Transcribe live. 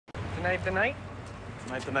Tonight the night?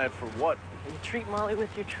 Tonight the night for what? You treat Molly with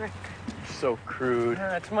your trick. So crude.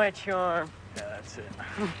 That's my charm. Yeah, that's it.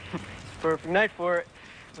 Perfect night for it.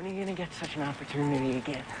 When are you gonna get such an opportunity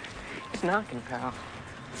again? It's knocking, pal.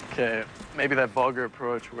 Okay, maybe that vulgar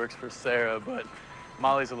approach works for Sarah, but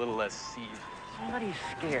Molly's a little less seized. Somebody's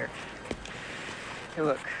scared. Hey,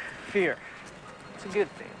 look, fear. It's a good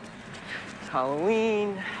thing. It's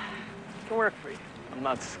Halloween. It can work for you. I'm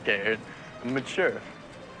not scared. I'm mature.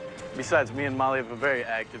 Besides, me and Molly have a very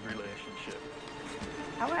active relationship.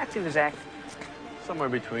 How active is active? Somewhere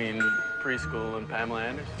between preschool and Pamela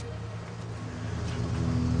Anderson.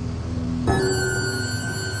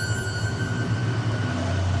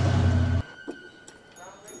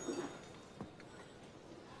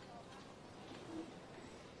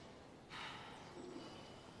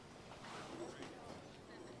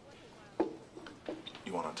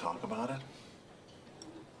 You want to talk about it?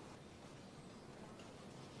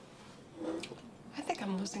 I think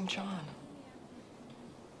I'm losing John.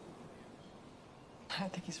 I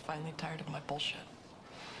think he's finally tired of my bullshit.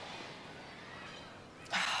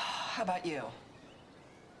 How about you? Are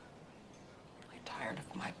you tired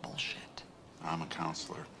of my bullshit? I'm a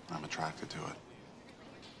counselor. I'm attracted to it.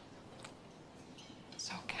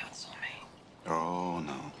 So cancel me. Oh,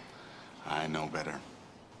 no. I know better.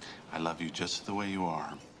 I love you just the way you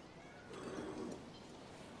are.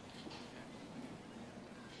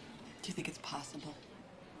 Do you think it's possible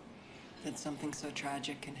that something so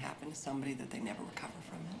tragic can happen to somebody that they never recover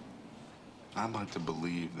from it? I'd like to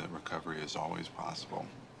believe that recovery is always possible.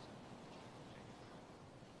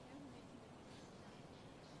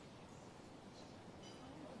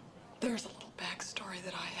 There's a little backstory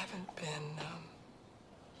that I haven't been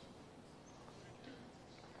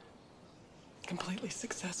completely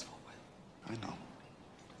successful with. I know.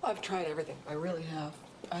 I've tried everything. I really have.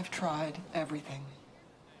 I've tried everything.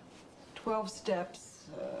 12 steps,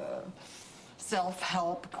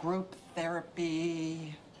 self-help, group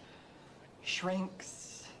therapy,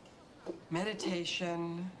 shrinks,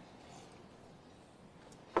 meditation,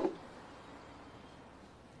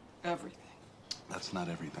 everything. That's not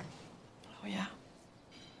everything. Oh, yeah?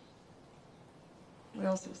 What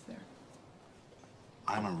else is there?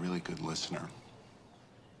 I'm a really good listener.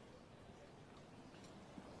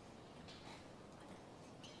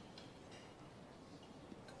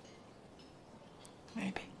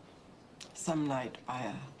 Maybe. Some night by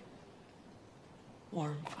a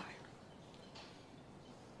warm fire.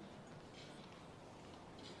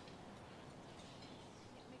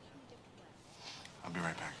 I'll be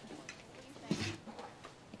right back.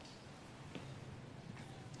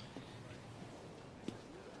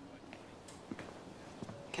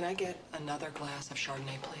 Can I get another glass of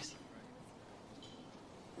Chardonnay, please?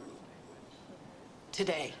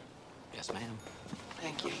 Today. Yes, ma'am.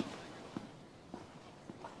 Thank you.